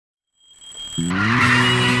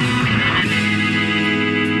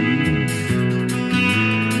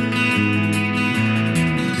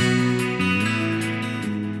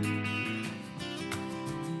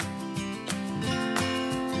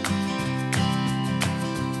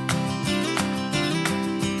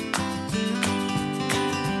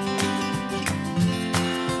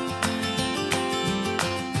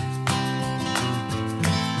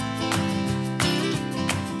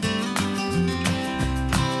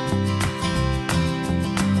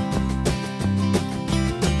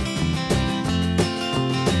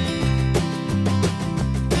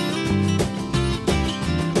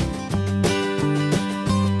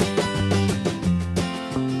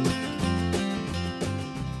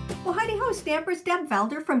Stampers, Deb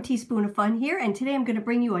Valder from Teaspoon of Fun here, and today I'm going to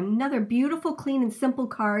bring you another beautiful, clean, and simple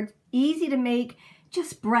card. Easy to make,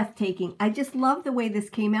 just breathtaking. I just love the way this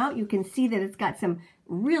came out. You can see that it's got some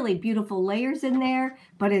really beautiful layers in there,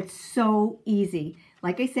 but it's so easy.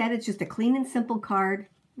 Like I said, it's just a clean and simple card.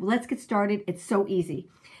 Let's get started. It's so easy.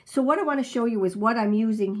 So what I want to show you is what I'm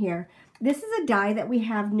using here. This is a die that we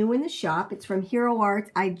have new in the shop. It's from Hero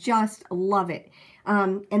Arts. I just love it.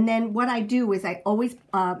 And then what I do is I always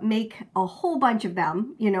make a whole bunch of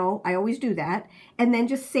them, you know, I always do that, and then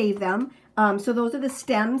just save them. So those are the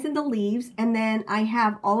stems and the leaves, and then I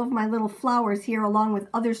have all of my little flowers here along with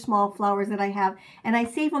other small flowers that I have, and I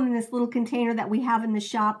save them in this little container that we have in the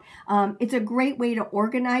shop. It's a great way to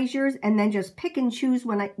organize yours and then just pick and choose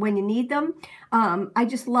when you need them. I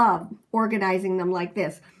just love organizing them like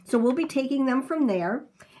this. So we'll be taking them from there.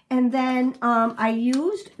 And then I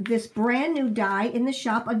used this brand new die in the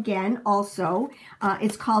shop again also.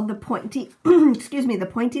 It's called the pointy, excuse me, the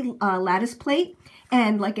pointy lattice plate.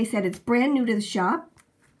 And like I said, it's brand new to the shop.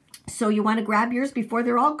 So you want to grab yours before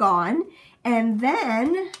they're all gone. And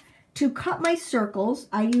then to cut my circles,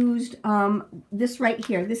 I used this right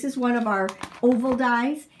here. This is one of our oval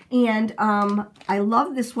dies. And I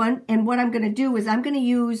love this one, and what I'm going to do is I'm going to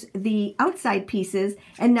use the outside pieces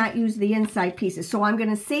and not use the inside pieces. So I'm going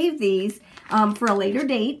to save these for a later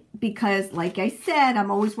date because, like I said,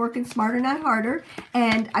 I'm always working smarter, not harder,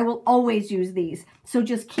 and I will always use these. So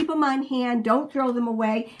just keep them on hand, don't throw them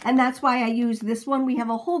away, and that's why I use this one. We have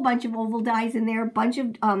a whole bunch of oval dies in there, a bunch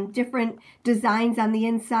of different designs on the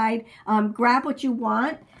inside. Grab what you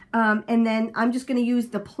want, and then I'm just going to use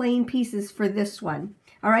the plain pieces for this one.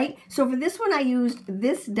 All right, so for this one, I used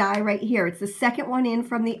this die right here. It's the second one in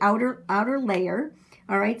from the outer layer.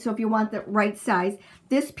 All right, so if you want the right size,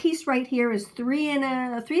 this piece right here is 3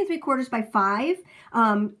 3/4 by 5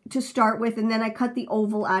 to start with, and then I cut the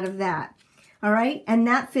oval out of that. All right, and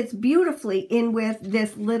that fits beautifully in with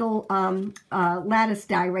this little lattice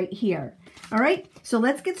die right here. All right, so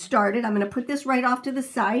let's get started. I'm going to put this right off to the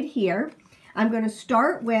side here. I'm going to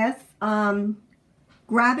start with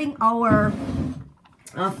grabbing our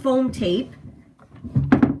foam tape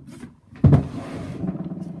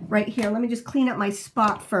right here. Let me just clean up my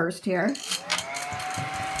spot first here.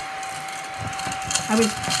 I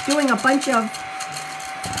was doing a bunch of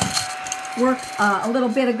work a little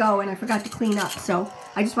bit ago and I forgot to clean up, so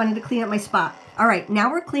I just wanted to clean up my spot. All right,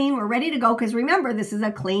 now we're clean, we're ready to go, because remember, this is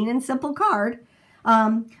a clean and simple card.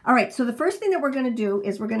 All right, so the first thing that we're going to do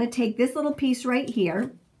is we're going to take this little piece right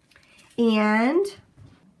here, and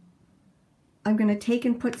I'm going to take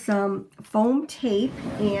and put some foam tape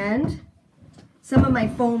and some of my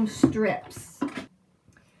foam strips.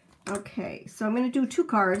 Okay, so I'm going to do 2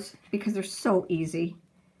 cards because they're so easy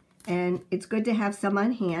and it's good to have some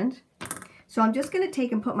on hand. So I'm just going to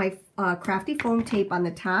take and put my crafty foam tape on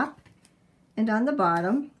the top and on the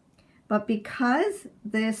bottom. But because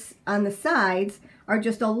this on the sides are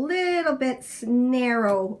just a little bit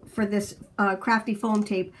narrow for this crafty foam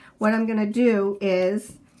tape, what I'm going to do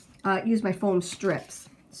is use my foam strips.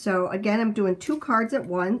 So again, I'm doing 2 cards at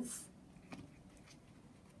once.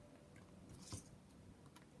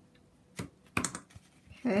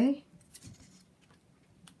 Okay.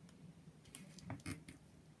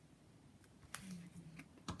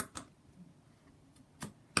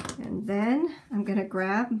 And then I'm going to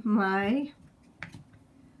grab my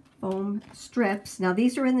foam strips. Now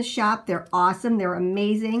these are in the shop. They're awesome. They're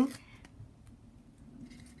amazing.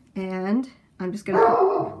 And I'm just going to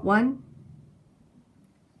put 1,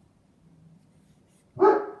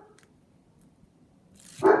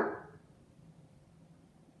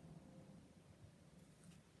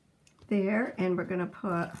 there, and we're going to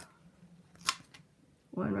put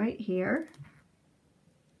 1 right here.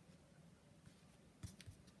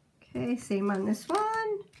 Okay, same on this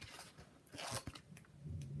one.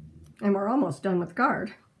 And we're almost done with the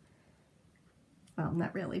card. Well,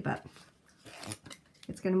 not really, but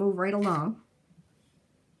it's going to move right along.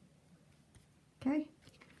 Okay,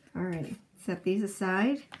 all right, set these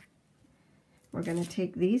aside. We're going to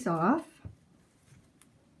take these off.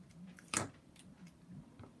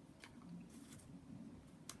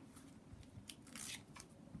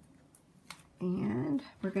 And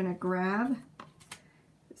we're going to grab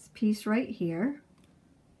this piece right here.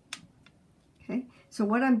 Okay, so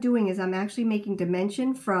what I'm doing is I'm actually making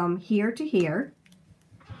dimension from here to here.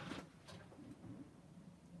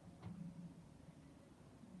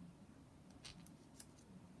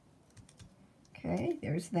 Okay,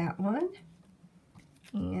 there's that one.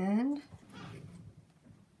 And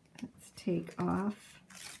let's take off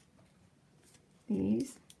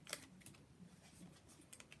these.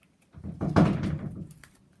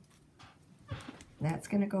 That's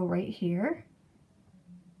going to go right here.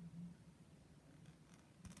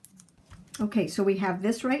 Okay, so we have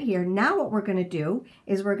this right here. Now what we're going to do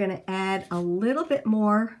is we're going to add a little bit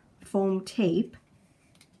more foam tape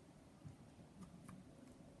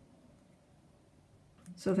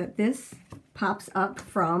so that this pops up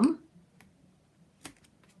from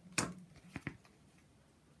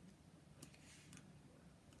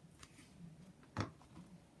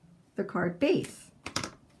the card base.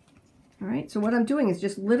 All right, so what I'm doing is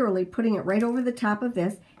just literally putting it right over the top of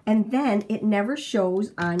this, and then it never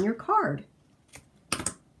shows on your card.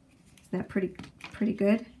 Isn't that pretty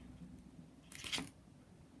good?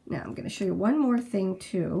 Now I'm going to show you one more thing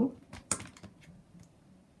too.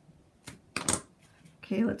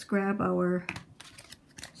 Okay, let's grab our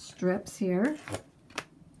strips here.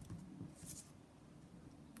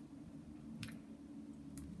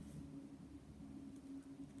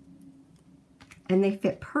 And they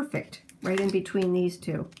fit perfect right in between these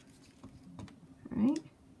two. All right.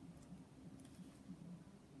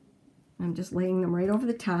 I'm just laying them right over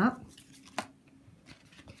the top.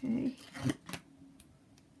 Okay.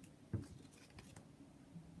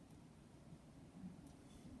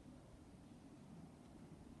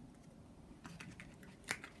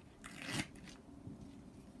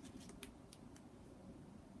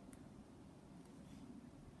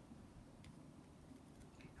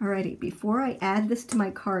 Alrighty, before I add this to my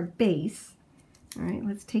card base, all right,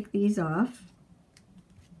 let's take these off.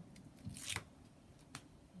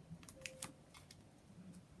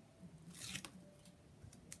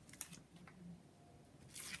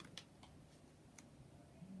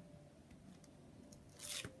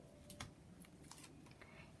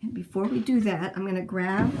 And before we do that, I'm going to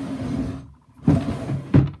grab,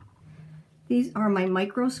 these are my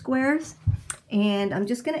micro squares. And I'm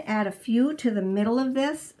just going to add a few to the middle of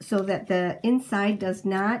this so that the inside does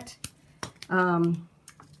not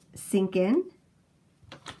sink in.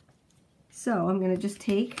 So I'm going to just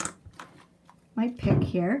take my pick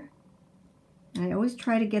here. And I always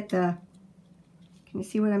try to get the, can you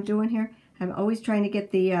see what I'm doing here? I'm always trying to get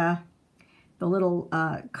the little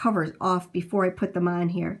covers off before I put them on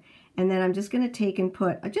here. And then I'm just going to take and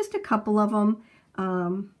put just a couple of them,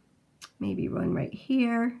 maybe one right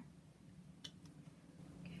here.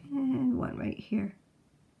 And one right here.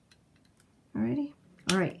 Alrighty.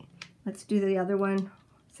 All right. Let's do the other one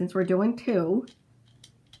since we're doing two.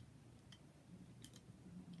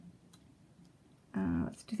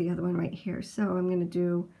 Let's do the other one right here. So I'm going to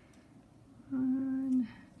do one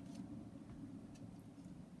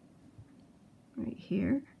right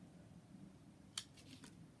here.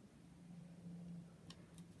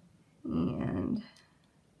 And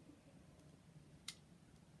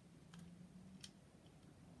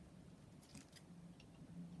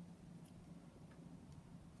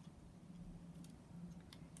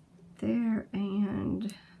there,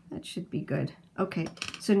 and that should be good. Okay,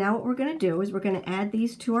 so now what we're going to do is we're going to add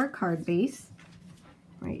these to our card base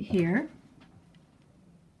right here.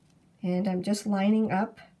 And I'm just lining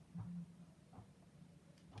up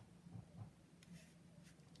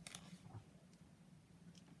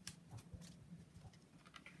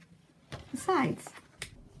the sides.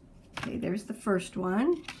 Okay, there's the first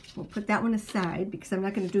one. We'll put that one aside because I'm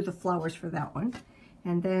not going to do the flowers for that one.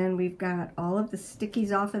 And then we've got all of the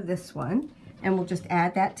stickies off of this one, and we'll just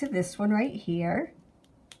add that to this one right here.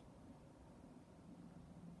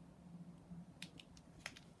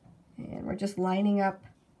 And we're just lining up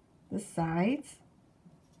the sides.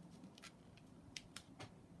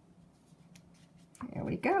 There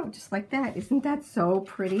we go, just like that. Isn't that so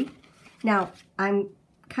pretty? Now, I'm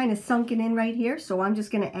kind of sunken in right here, so I'm just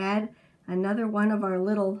going to add another one of our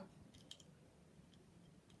little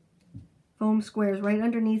foam squares right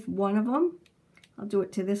underneath one of them. I'll do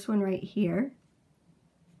it to this one right here.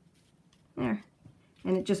 There.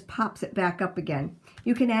 And it just pops it back up again.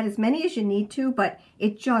 You can add as many as you need to, but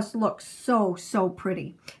it just looks so, so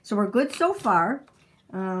pretty. So we're good so far.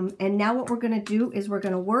 And now what we're going to do is we're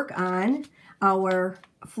going to work on our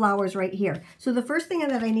flowers right here. So the first thing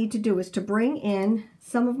that I need to do is to bring in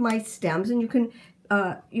some of my stems, and you can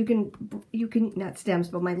not stems,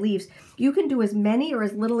 but my leaves. You can do as many or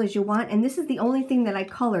as little as you want, and this is the only thing that I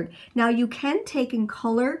colored. Now you can take and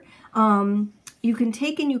color, you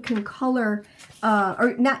can color,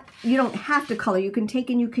 or not, you don't have to color. You can take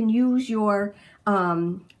and you can use your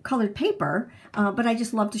colored paper, but I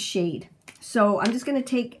just love to shade. So I'm just going to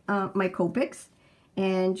take my Copics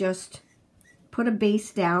and just put a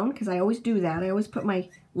base down, because I always do that. I always put my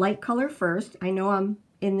light color first. I know I'm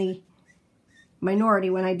in the minority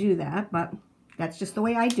when I do that, but that's just the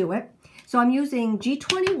way I do it. So I'm using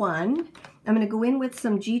G21. I'm going to go in with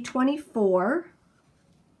some G24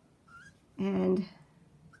 and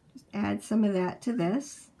just add some of that to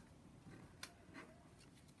this.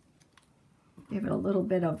 Give it a little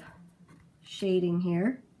bit of shading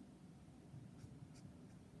here.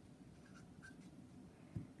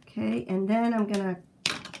 Okay, and then I'm going to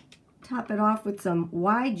top it off with some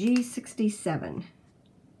YG67.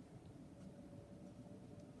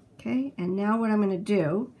 Okay, and now what I'm going to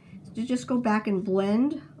do is to just go back and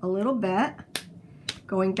blend a little bit,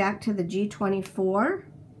 going back to the G24,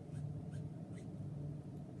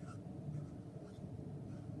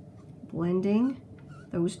 blending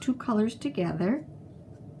those two colors together,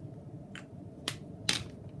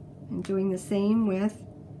 and doing the same with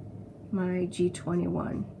my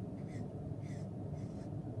G21.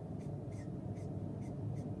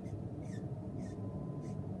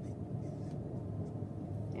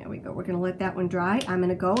 There we go. We're going to let that one dry. I'm going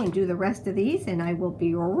to go and do the rest of these, and I will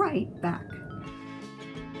be right back.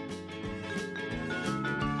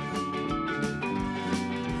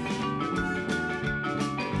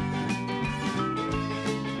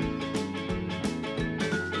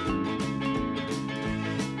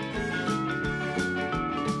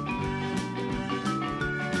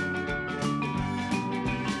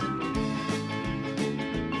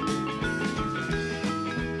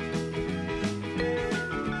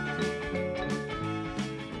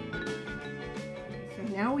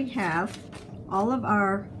 Now we have all of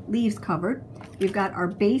our leaves covered. We've got our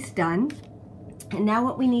base done. And now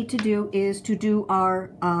what we need to do is to do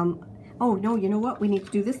our, oh no, you know what? We need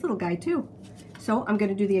to do this little guy too. So I'm going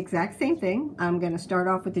to do the exact same thing. I'm going to start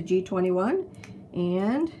off with the G21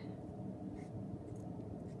 and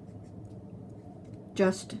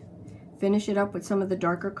just finish it up with some of the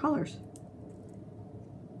darker colors.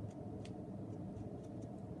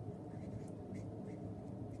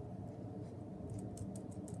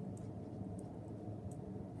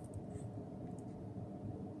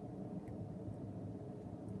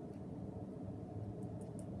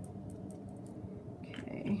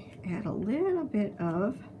 Add a little bit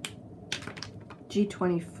of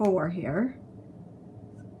G24 here.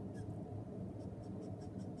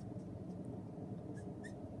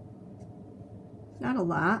 Not a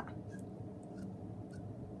lot.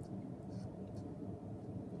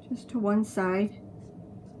 Just to one side.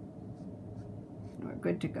 And we're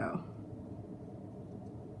good to go.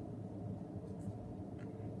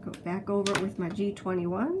 Go back over it with my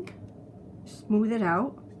G21. Smooth it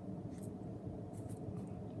out.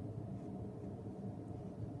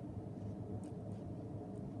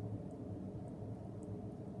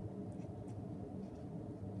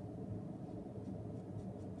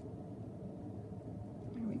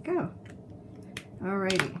 Go.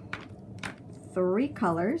 Alrighty, 3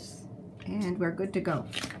 colors and we're good to go.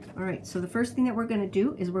 Alright, so the first thing that we're going to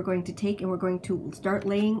do is we're going to take and we're going to start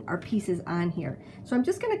laying our pieces on here. So I'm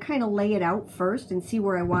just going to kind of lay it out first and see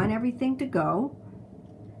where I want everything to go.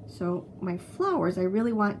 So my flowers I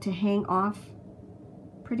really want to hang off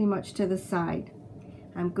pretty much to the side.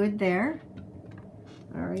 I'm good there.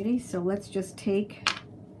 Alrighty, so let's just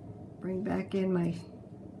bring back in my,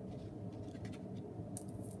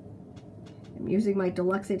 I'm using my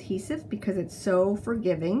deluxe adhesive because it's so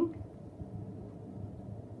forgiving.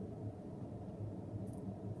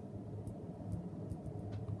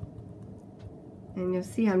 And you'll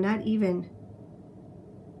see I'm not even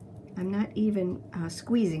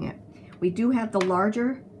squeezing it. We do have the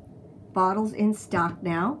larger bottles in stock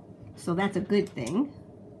now, so that's a good thing.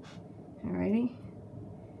 Alrighty.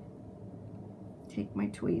 Take my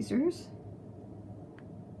tweezers.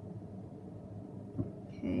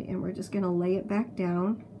 Okay, and we're just going to lay it back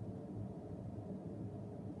down.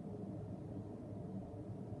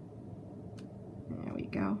 There we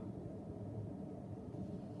go.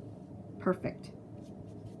 Perfect.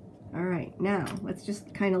 All right, now let's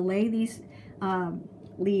just kind of lay these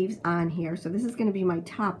leaves on here. So this is going to be my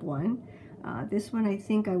top one. This one I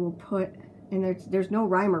think I will put, and there's no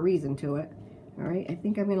rhyme or reason to it. All right, I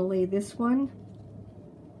think I'm going to lay this one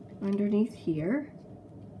underneath here.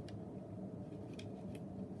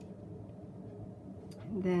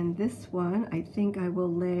 And then this one, I think I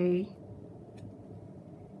will lay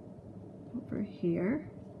over here.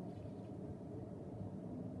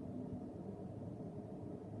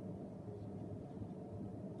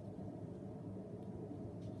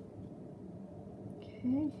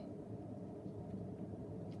 Okay.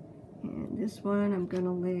 And this one I'm going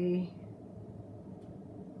to lay,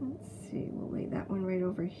 let's see, we'll lay that one right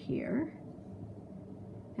over here.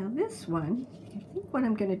 Now this one, I think what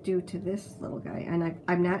I'm going to do to this little guy, and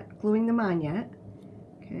I'm not gluing them on yet,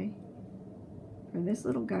 okay, for this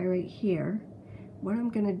little guy right here, what I'm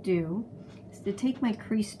going to do is to take my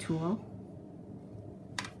crease tool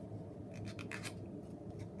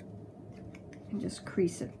and just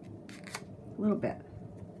crease it a little bit.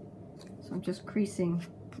 So I'm just creasing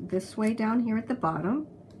this way down here at the bottom,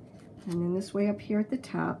 and then this way up here at the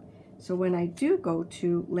top. So when I do go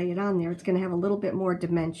to lay it on there, it's going to have a little bit more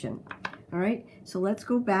dimension. All right, so let's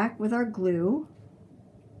go back with our glue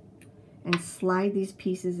and slide these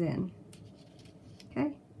pieces in.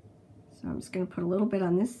 Okay, so I'm just going to put a little bit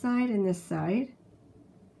on this side and this side.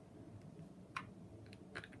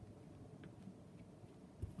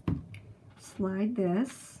 Slide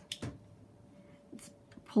this. Let's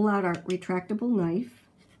pull out our retractable knife.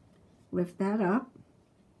 Lift that up.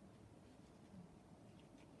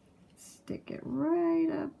 Stick it right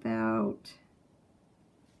about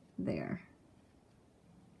there.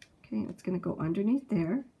 Okay, it's going to go underneath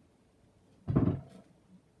there.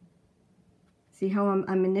 See how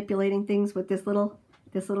I'm manipulating things with this little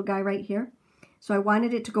guy right here? So I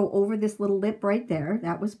wanted it to go over this little lip right there.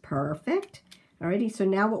 That was perfect. Alrighty, so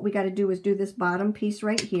now what we got to do is do this bottom piece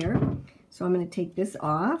right here. So I'm going to take this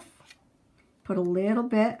off, put a little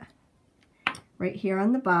bit right here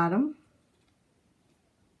on the bottom.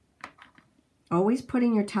 Always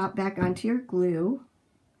putting your top back onto your glue.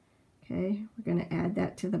 Okay, we're going to add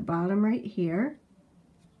that to the bottom right here.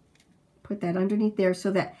 Put that underneath there,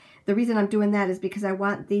 so that the reason I'm doing that is because I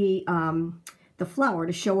want the flower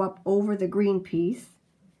to show up over the green piece.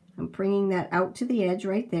 I'm bringing that out to the edge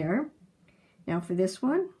right there. Now for this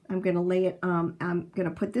one, I'm going to lay it, I'm going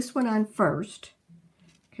to put this one on first.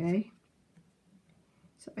 Okay,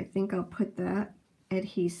 so I think I'll put that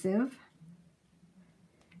adhesive.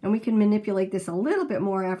 And we can manipulate this a little bit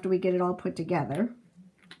more after we get it all put together.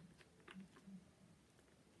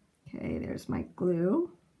 Okay, there's my glue.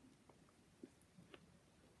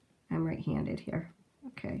 I'm right-handed here.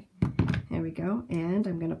 Okay, there we go. And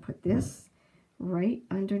I'm going to put this right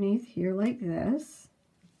underneath here like this.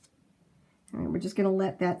 All right, we're just going to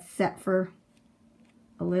let that set for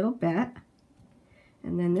a little bit.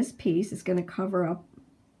 And then this piece is going to cover up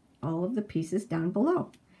all of the pieces down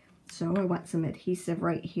below. So I want some adhesive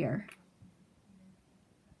right here.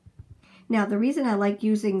 Now the reason I like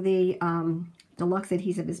using the deluxe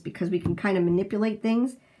adhesive is because we can kind of manipulate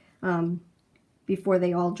things before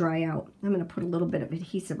they all dry out. I'm going to put a little bit of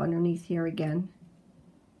adhesive underneath here again.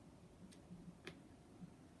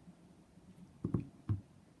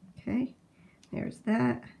 Okay, there's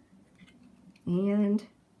that. And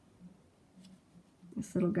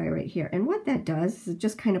this little guy right here. And what that does is it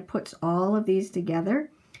just kind of puts all of these together.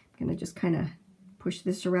 I'm going to just kind of push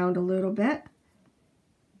this around a little bit.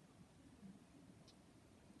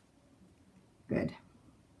 Good.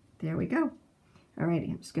 There we go.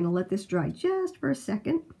 Alrighty, I'm just going to let this dry just for a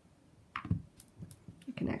second.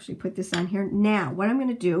 I can actually put this on here. Now, what I'm going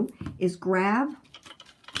to do is grab,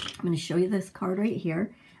 I'm going to show you this card right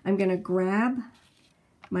here. I'm going to grab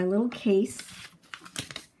my little case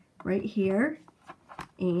right here,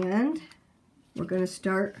 and we're going to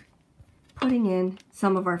start putting in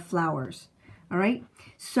some of our flowers. All right,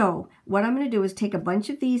 so what I'm going to do is take a bunch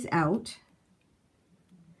of these out.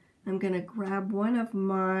 I'm going to grab one of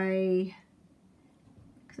my,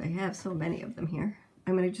 because I have so many of them here,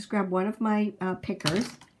 I'm going to just grab one of my pickers,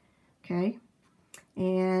 okay,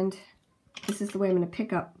 and this is the way I'm going to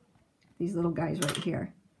pick up these little guys right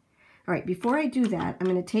here. All right, before I do that, I'm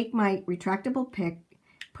going to take my retractable pick,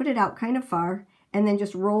 put it out kind of far, and then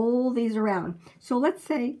just roll these around. So let's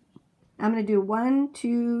say I'm going to do 1,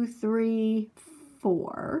 2, 3,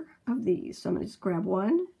 4 of these. So I'm going to just grab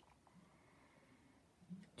 1,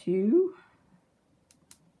 2,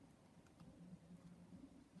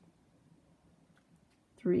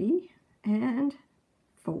 3, and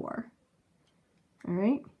 4. All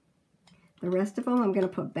right. The rest of them I'm going to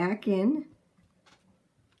put back in.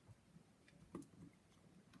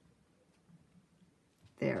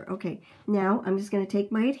 There. Okay. Now I'm just going to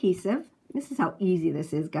take my adhesive. This is how easy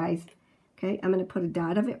this is, guys. Okay. I'm going to put a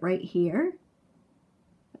dot of it right here.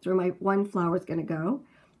 That's where my one flower is going to go.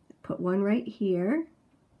 Put one right here.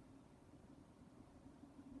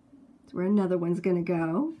 That's where another one's going to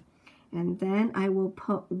go. And then I will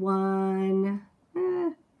put one,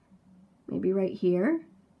 maybe right here.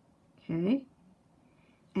 Okay.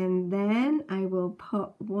 And then I will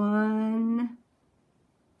put one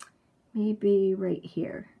maybe right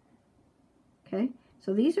here. Okay.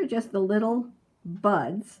 So these are just the little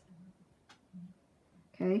buds.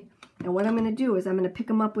 Okay. Now what I'm going to do is I'm going to pick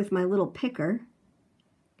them up with my little picker.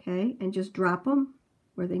 Okay. And just drop them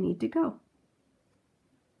where they need to go.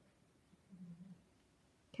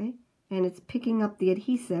 Okay. And it's picking up the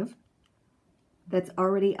adhesive that's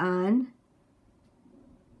already on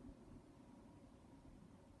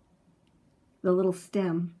the little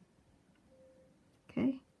stem.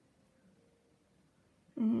 Okay.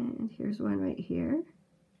 And here's one right here.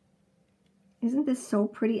 Isn't this so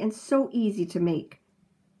pretty and so easy to make?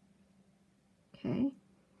 Okay.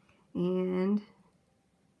 And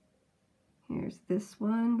here's this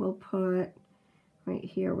one. We'll put right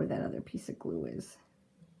here where that other piece of glue is.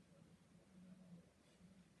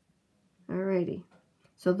 Alrighty.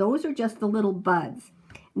 So those are just the little buds.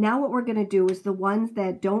 Now what we're going to do is the ones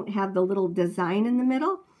that don't have the little design in the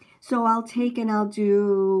middle. So I'll take and I'll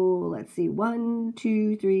do, let's see, 1,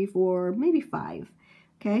 2, 3, 4, maybe 5.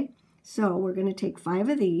 Okay, so we're going to take 5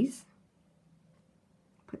 of these.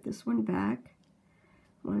 Put this one back.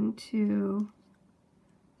 1, 2,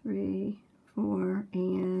 3, 4,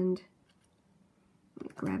 and let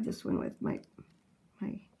me grab this one with my,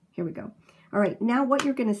 here we go. All right, now what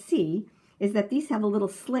you're going to see is that these have a little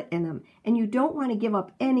slit in them, and you don't want to give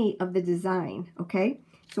up any of the design, okay?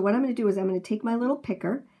 So what I'm going to do is I'm going to take my little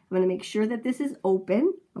picker. I'm going to make sure that this is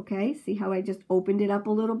open, okay? See how I just opened it up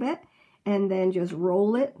a little bit? And then just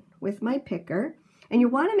roll it with my picker. And you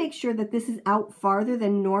want to make sure that this is out farther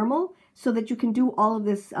than normal so that you can do all of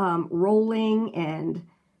this rolling and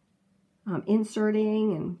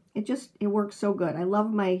inserting, and it works so good. I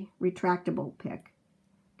love my retractable pick,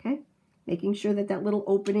 okay? Making sure that that little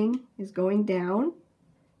opening is going down.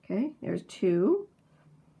 Okay, there's 2.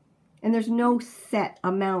 And there's no set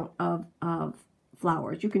amount of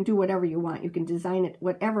flowers. You can do whatever you want. You can design it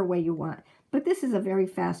whatever way you want. But this is a very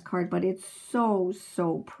fast card, but it's so,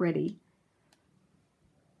 so pretty.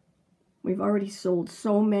 We've already sold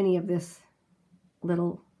so many of this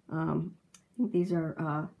little, I think these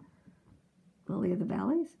are Lily of the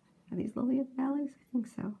Valleys. Are these Lily of the Valleys? I think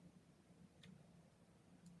so.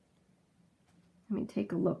 Let me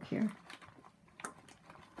take a look here.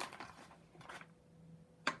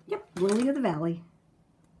 Yep, Lily of the Valley.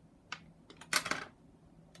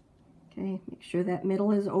 Okay, make sure that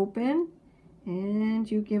middle is open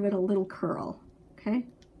and you give it a little curl. Okay,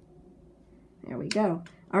 there we go.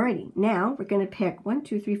 Alrighty, now we're going to pick 1,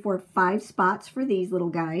 2, 3, 4, 5 spots for these little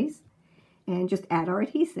guys and just add our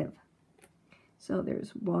adhesive. So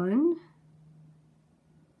there's 1.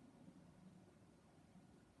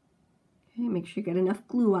 Okay, make sure you get enough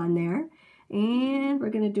glue on there. And we're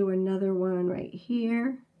going to do another one right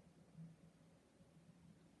here.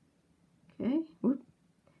 Okay, whoop,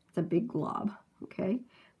 it's a big glob. Okay,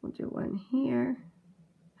 we'll do one here.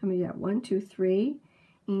 How many do you got? 1, 2, 3.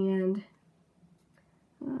 And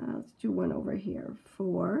let's do one over here.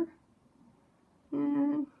 4.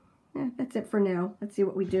 And that's it for now. Let's see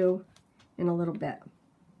what we do in a little bit.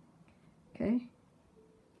 Okay.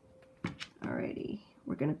 Alrighty.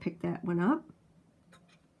 We're going to pick that one up.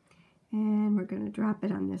 And we're going to drop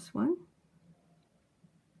it on this one.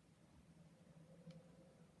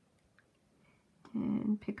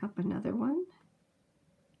 And pick up another one.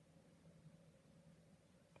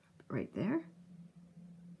 Right there.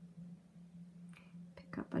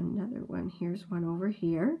 Pick up another one. Here's one over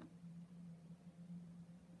here.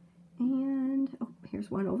 And, oh,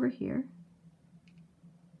 here's one over here.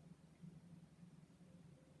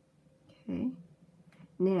 Okay.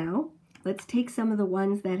 Now, let's take some of the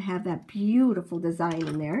ones that have that beautiful design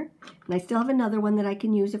in there. And I still have another one that I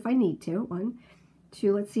can use if I need to. 1,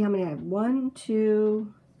 2, let's see how many I have. 1,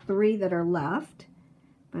 2, 3 that are left.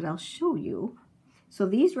 But I'll show you. So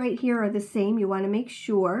these right here are the same. You want to make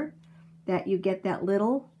sure that you get that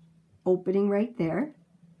little opening right there.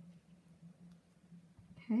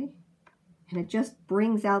 Okay. And it just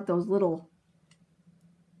brings out those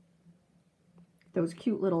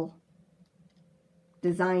cute little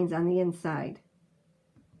designs on the inside.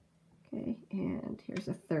 Okay, and here's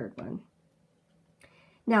a third one.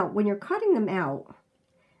 Now, when you're cutting them out,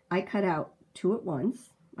 I cut out 2 at once.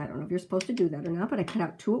 I don't know if you're supposed to do that or not, but I cut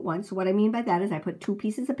out 2 at once. So what I mean by that is I put 2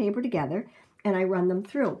 pieces of paper together and I run them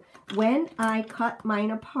through. When I cut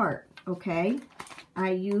mine apart, okay, I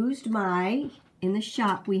used my in the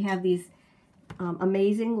shop, we have these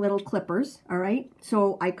amazing little clippers, all right?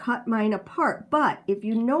 So I cut mine apart, but if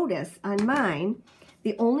you notice on mine,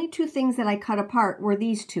 the only two things that I cut apart were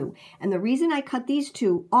these two. And the reason I cut these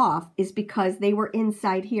two off is because they were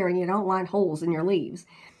inside here and you don't want holes in your leaves.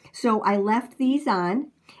 So I left these on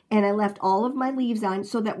and I left all of my leaves on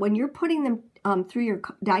so that when you're putting them through your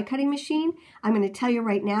die cutting machine, I'm going to tell you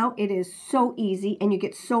right now, it is so easy and you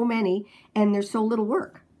get so many and there's so little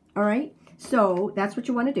work, all right? So that's what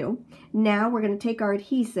you want to do. Now we're going to take our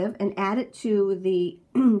adhesive and add it to the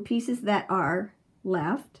pieces that are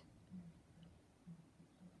left.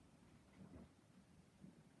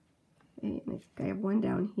 Okay, I think I have one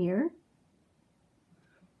down here.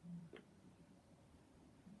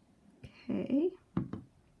 Okay.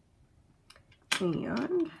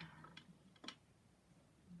 And,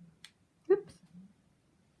 oops.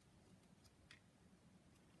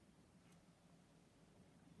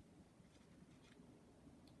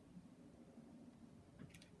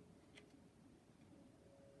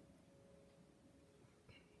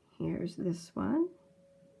 Here's this one.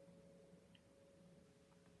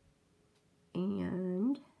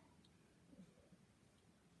 And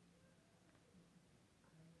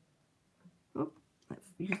let's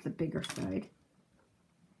use the bigger side.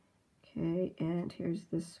 Okay, and here's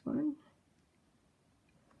this one.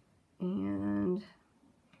 And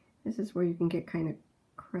this is where you can get kind of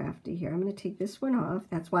crafty here. I'm going to take this one off.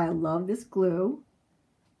 That's why I love this glue.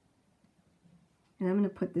 And I'm going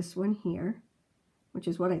to put this one here, which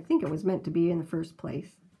is what I think it was meant to be in the first place.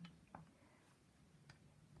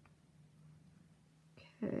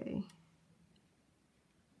 Okay.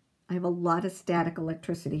 I have a lot of static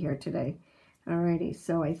electricity here today. Alrighty,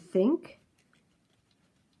 so I think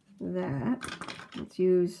that, let's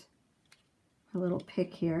use a little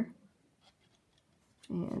pick here.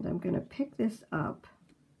 And I'm going to pick this up.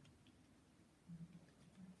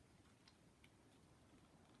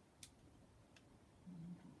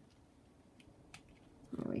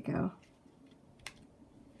 There we go.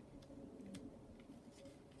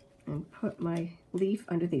 And put my leaf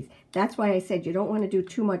under these. That's why I said you don't want to do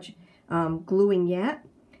too much gluing yet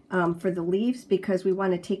for the leaves, because we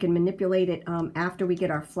want to take and manipulate it after we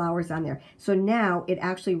get our flowers on there. So now it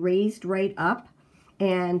actually raised right up,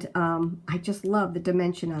 and I just love the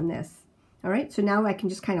dimension on this. All right, so now I can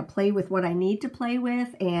just kind of play with what I need to play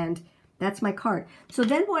with, and that's my card. So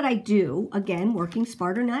then what I do, again, working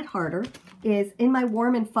smarter, not harder, is in my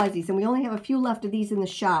Warm and Fuzzies, and we only have a few left of these in the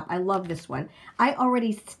shop. I love this one. I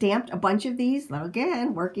already stamped a bunch of these.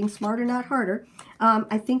 Again, working smarter, not harder.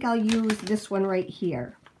 I think I'll use this one right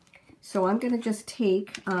here. So I'm going to just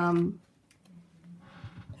take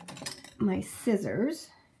my scissors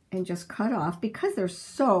and just cut off, because they're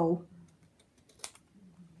so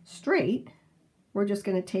straight, we're just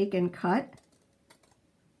going to take and cut.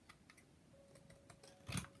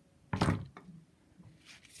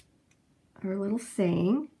 Our little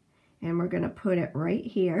saying, and we're going to put it right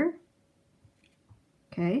here.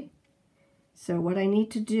 Okay, so what I need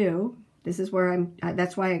to do, this is where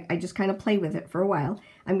that's why I just kind of play with it for a while.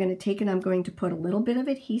 I'm going to take and I'm going to put a little bit of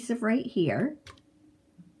adhesive right here.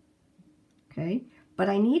 Okay, but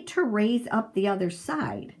I need to raise up the other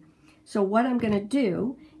side. So what I'm going to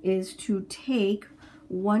do is to take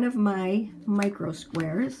one of my micro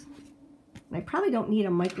squares. And I probably don't need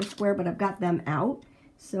a micro square, but I've got them out.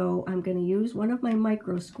 So I'm going to use one of my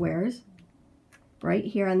micro squares right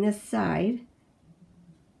here on this side.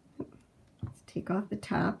 Let's take off the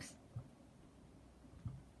tops.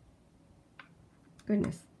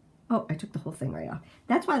 Goodness. Oh, I took the whole thing right off.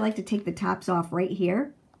 That's why I like to take the tops off right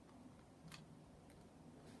here.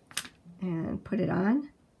 And put it on.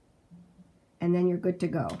 And then you're good to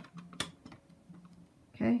go.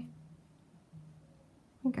 Okay.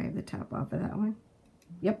 I think I have the top off of that one.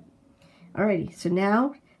 Yep. Alrighty, so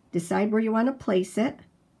now decide where you want to place it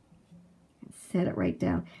and set it right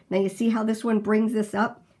down. Now you see how this one brings this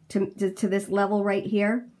up to this level right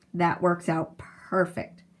here? That works out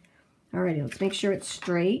perfect. Alrighty, let's make sure it's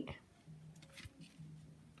straight.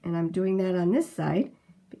 And I'm doing that on this side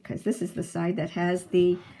because this is the side that has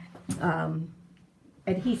the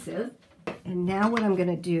adhesive. And now what I'm going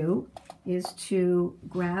to do is to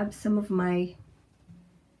grab some of my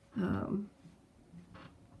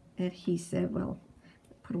adhesive. Well,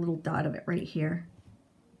 put a little dot of it right here.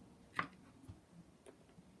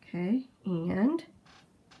 Okay, and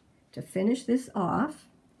to finish this off,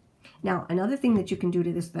 now another thing that you can do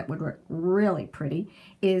to this that would look really pretty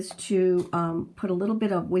is to put a little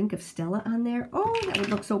bit of Wink of Stella on there. Oh, that would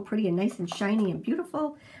look so pretty and nice and shiny and beautiful.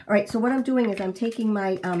 All right, so what I'm doing is I'm taking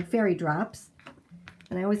my fairy drops,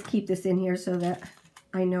 and I always keep this in here so that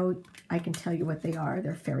I know I can tell you what they are.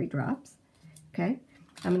 They're fairy drops. Okay,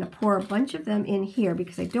 I'm going to pour a bunch of them in here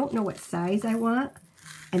because I don't know what size I want.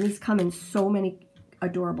 And these come in so many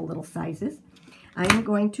adorable little sizes. I am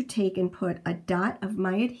going to take and put a dot of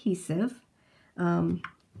my adhesive right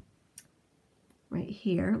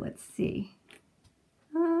here. Let's see.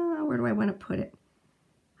 Where do I want to put it?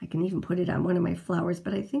 I can even put it on one of my flowers,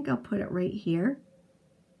 but I think I'll put it right here.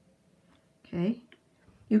 Okay.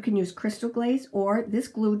 You can use crystal glaze, or this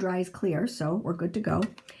glue dries clear, so we're good to go.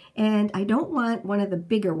 And I don't want one of the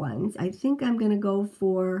bigger ones. I think I'm going to go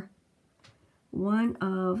for one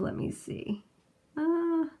of, let me see.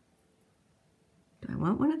 Do I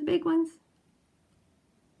want one of the big ones?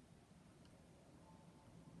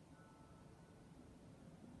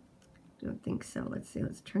 I don't think so. Let's see.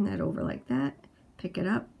 Let's turn that over like that. Pick it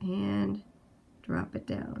up and drop it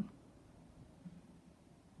down.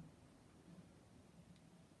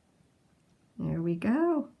 There we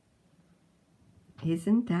go.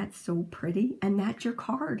 Isn't that so pretty? And that's your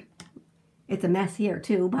card. It's a mess here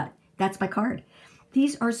too, but that's my card.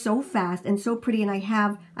 These are so fast and so pretty, and I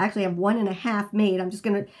actually have 1.5 made. I'm just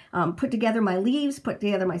gonna put together my leaves, put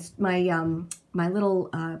together my little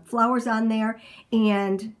flowers on there,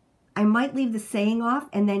 and I might leave the saying off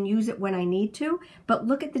and then use it when I need to. But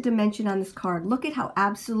look at the dimension on this card. Look at how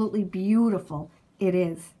absolutely beautiful it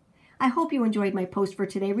is. I hope you enjoyed my post for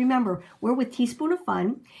today. Remember, we're with Teaspoon of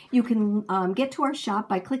Fun. You can get to our shop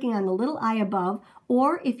by clicking on the little eye above,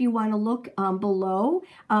 or if you want to look below,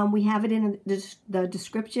 we have it in the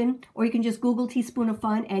description, or you can just Google Teaspoon of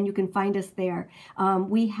Fun and you can find us there.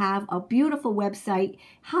 We have a beautiful website.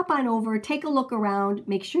 Hop on over, take a look around,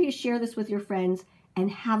 make sure you share this with your friends, and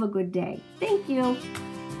have a good day. Thank you.